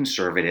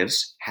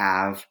neoconservatives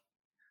have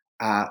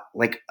a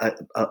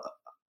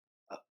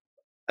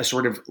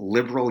sort of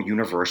liberal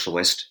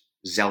universalist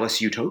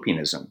zealous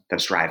utopianism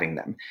that's driving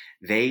them.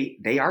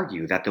 They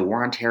argue that the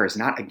War on Terror is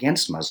not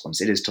against Muslims.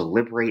 It is to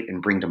liberate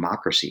and bring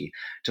democracy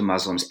to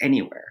Muslims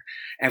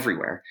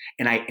everywhere.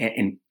 And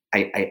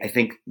I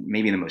think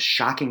maybe the most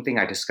shocking thing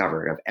I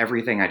discovered of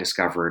everything I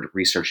discovered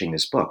researching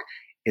this book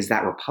is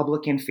that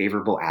Republican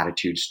favorable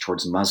attitudes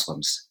towards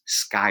Muslims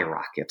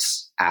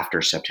skyrockets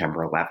after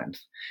September 11th.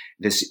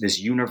 This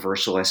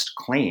universalist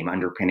claim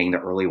underpinning the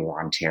early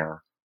War on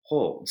Terror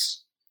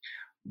holds.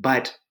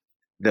 But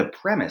the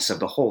premise of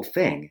the whole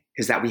thing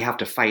is that we have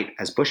to fight,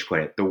 as Bush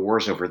put it, the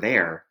wars over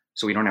there,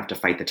 so we don't have to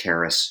fight the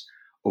terrorists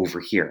over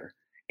here.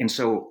 And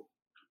so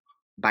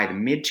by the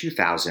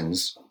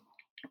mid-2000s,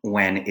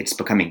 when it's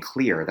becoming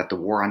clear that the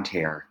War on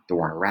Terror, the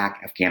war in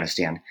Iraq,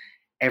 Afghanistan,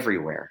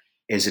 everywhere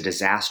is a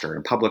disaster,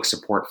 and public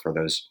support for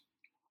those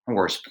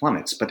wars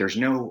plummets, but there's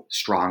no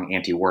strong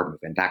anti-war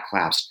movement. That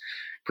collapsed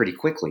pretty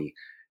quickly.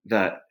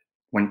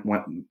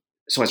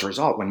 So as a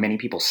result, when many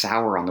people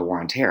sour on the war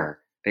on terror,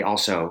 they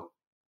also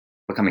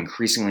become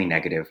increasingly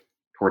negative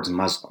towards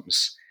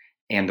Muslims,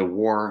 and the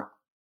war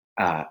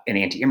and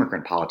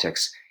anti-immigrant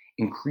politics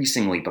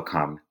increasingly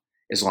become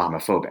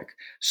Islamophobic.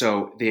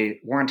 So the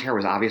war on terror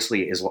was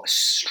obviously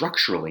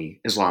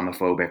structurally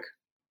Islamophobic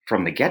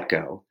from the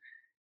get-go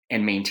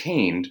and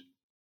maintained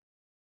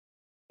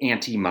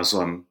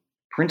anti-Muslim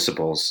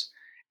principles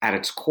at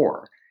its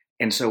core.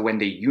 And so when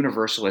the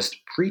universalist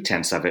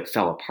pretense of it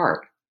fell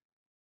apart,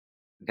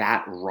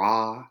 that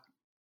raw,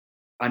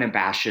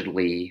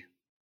 unabashedly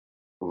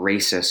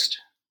racist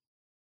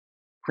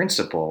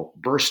principle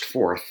burst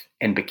forth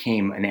and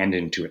became an end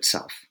unto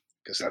itself.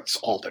 Because that's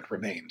all that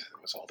remained.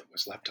 It was all that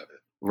was left of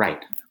it.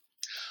 Right.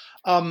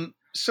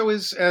 So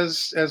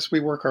as we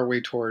work our way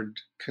toward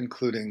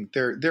concluding,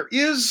 there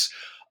is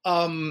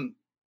an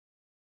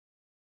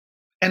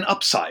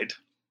upside,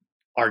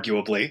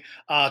 arguably,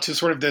 to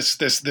sort of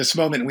this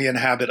moment we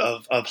inhabit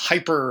of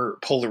hyper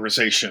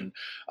polarization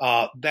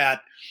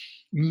that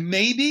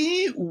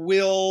maybe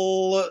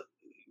will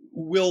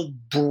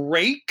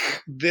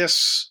break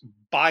this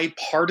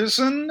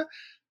bipartisan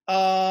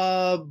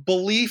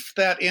belief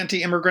that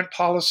anti-immigrant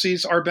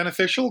policies are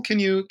beneficial. Can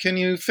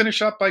you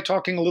finish up by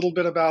talking a little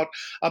bit about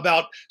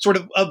sort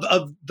of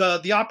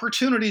the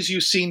opportunities you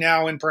see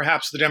now in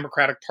perhaps the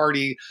Democratic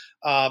Party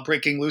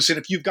breaking loose, and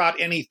if you've got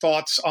any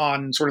thoughts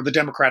on sort of the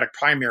Democratic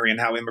primary and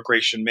how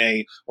immigration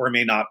may or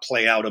may not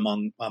play out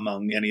among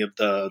any of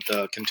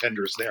the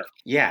contenders there?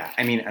 Yeah,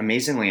 I mean,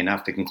 amazingly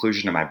enough, the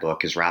conclusion of my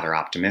book is rather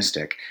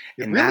optimistic.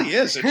 It really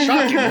is. It's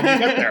shocking when you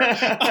get there.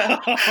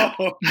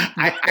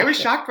 I was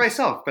shocked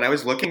myself, but I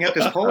was looking at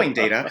this polling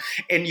data,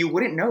 and you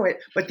wouldn't know it,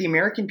 but the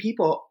American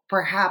people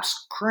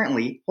perhaps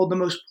currently hold the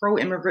most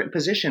pro-immigrant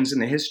positions in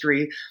the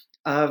history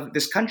of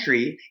this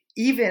country,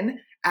 even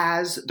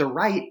as the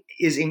right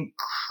is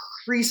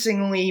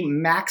increasingly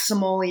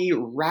maximally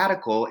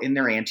radical in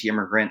their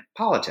anti-immigrant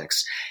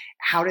politics.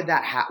 How did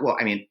that happen? Well,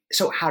 I mean,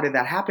 so how did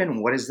that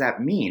happen? What does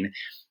that mean?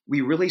 We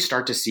really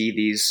start to see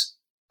these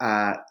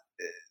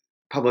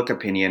public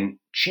opinion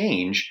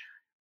change.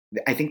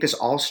 I think this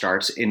all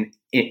starts in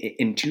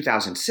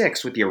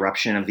 2006 with the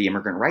eruption of the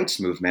immigrant rights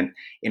movement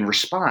in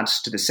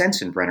response to the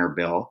Sensenbrenner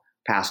bill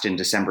passed in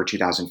December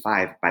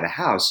 2005 by the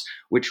House,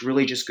 which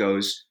really just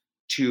goes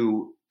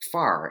too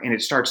far, and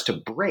it starts to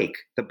break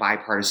the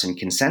bipartisan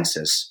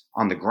consensus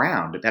on the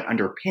ground that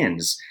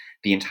underpins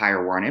the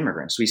entire war on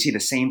immigrants. We see the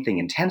same thing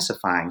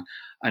intensifying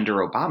under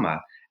Obama,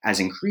 as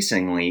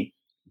increasingly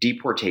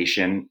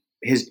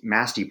his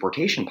mass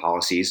deportation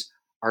policies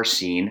are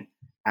seen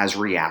as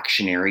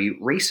reactionary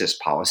racist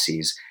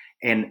policies.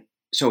 And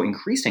so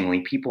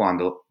increasingly people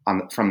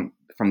from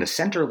the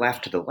center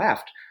left to the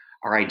left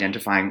are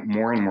identifying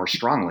more and more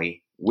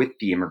strongly with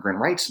the immigrant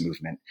rights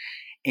movement.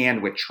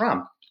 And with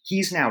Trump,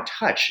 he's now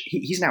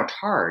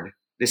tarred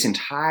this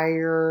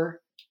entire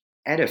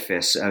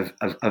edifice of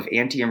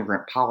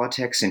anti-immigrant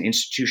politics and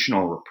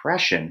institutional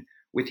repression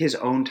with his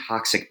own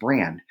toxic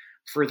brand,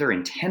 further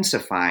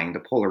intensifying the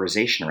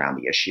polarization around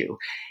the issue.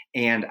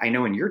 And I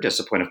know in your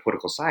discipline of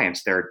political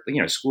science, there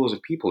are schools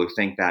of people who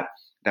think that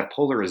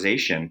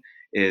polarization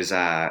is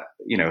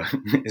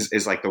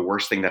is like the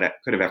worst thing that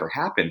could have ever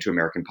happened to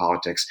American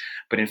politics.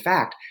 But in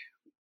fact,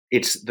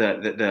 it's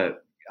the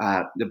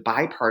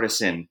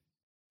bipartisan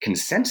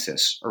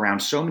consensus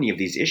around so many of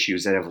these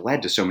issues that have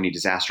led to so many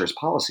disastrous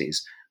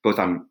policies, both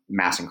on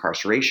mass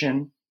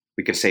incarceration.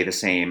 We could say the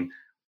same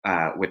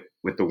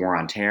with the war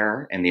on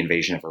terror and the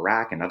invasion of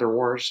Iraq and other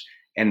wars.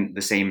 And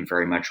the same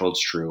very much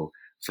holds true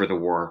for the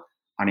war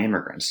on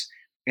immigrants.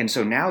 And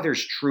so now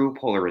there's true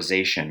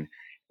polarization,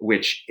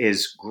 which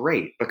is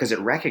great because it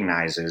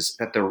recognizes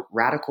that the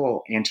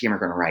radical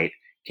anti-immigrant right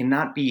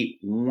cannot be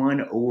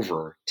won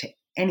over to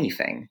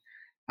anything.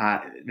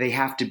 They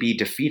have to be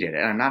defeated.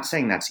 And I'm not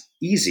saying that's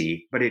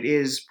easy, but it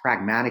is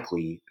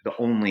pragmatically the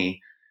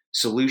only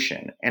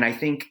solution. And I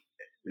think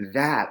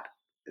that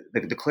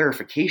the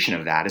clarification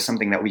of that is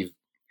something that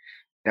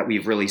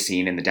we've really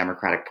seen in the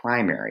Democratic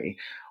primary,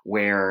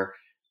 where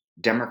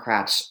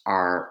Democrats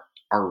are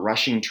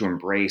rushing to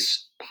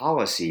embrace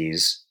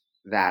policies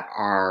that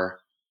are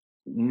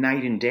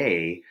night and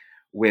day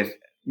with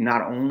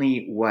not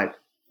only what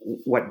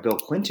Bill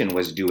Clinton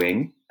was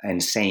doing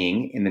and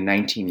saying in the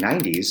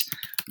 1990s,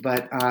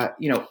 but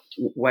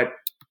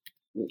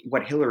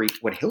what Hillary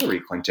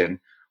Clinton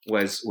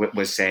was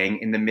saying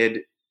in the mid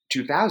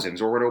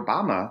 2000s, or what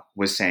Obama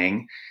was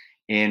saying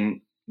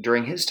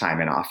during his time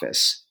in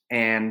office.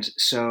 And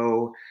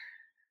so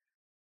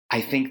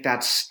I think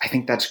that's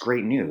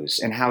great news.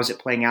 And how is it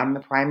playing out in the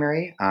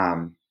primary?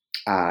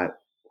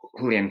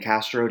 Julian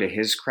Castro, to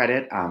his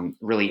credit,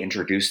 really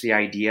introduced the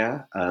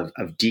idea of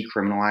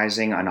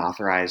decriminalizing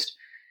unauthorized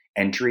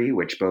entry,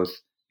 which both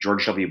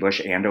George W.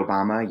 Bush and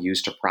Obama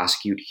used to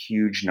prosecute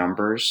huge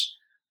numbers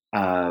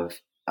of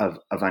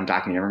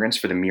undocumented immigrants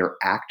for the mere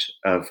act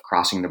of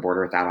crossing the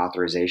border without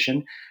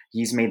authorization.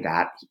 He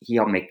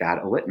helped make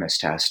that a litmus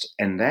test.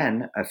 And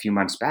then a few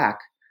months back,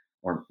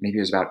 or maybe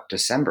it was about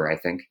December, I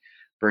think,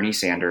 Bernie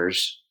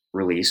Sanders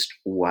released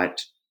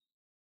what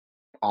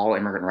all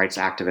immigrant rights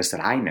activists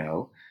that I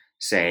know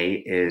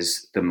say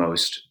is the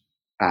most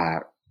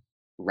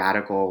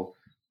radical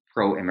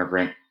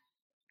pro-immigrant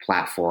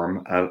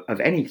platform of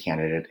any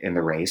candidate in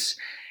the race,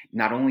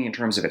 not only in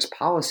terms of its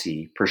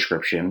policy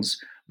prescriptions,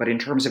 but in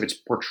terms of its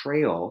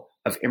portrayal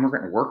of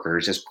immigrant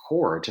workers as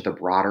core to the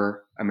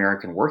broader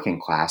American working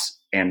class,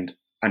 and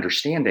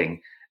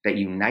understanding that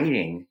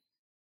uniting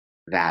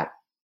that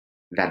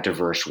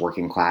diverse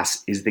working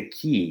class is the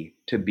key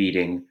to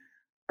beating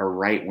a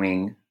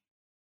right-wing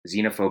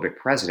xenophobic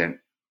president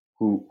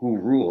who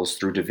rules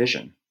through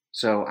division.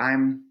 So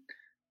I'm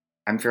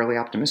fairly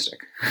optimistic.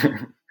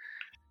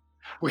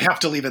 We have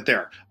to leave it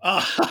there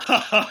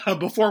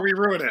before we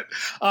ruin it.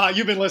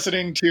 You've been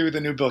listening to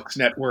the New Books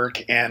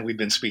Network, and we've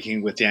been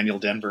speaking with Daniel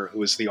Denvir,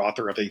 who is the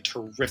author of a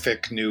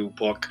terrific new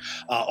book,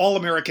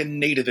 All-American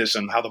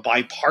Nativism, How the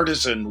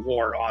Bipartisan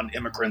War on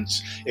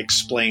Immigrants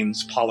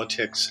Explains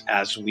Politics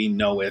as We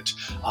Know It,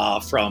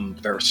 from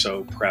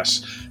Verso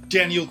Press.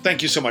 Daniel,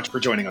 thank you so much for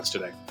joining us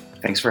today.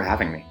 Thanks for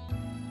having me.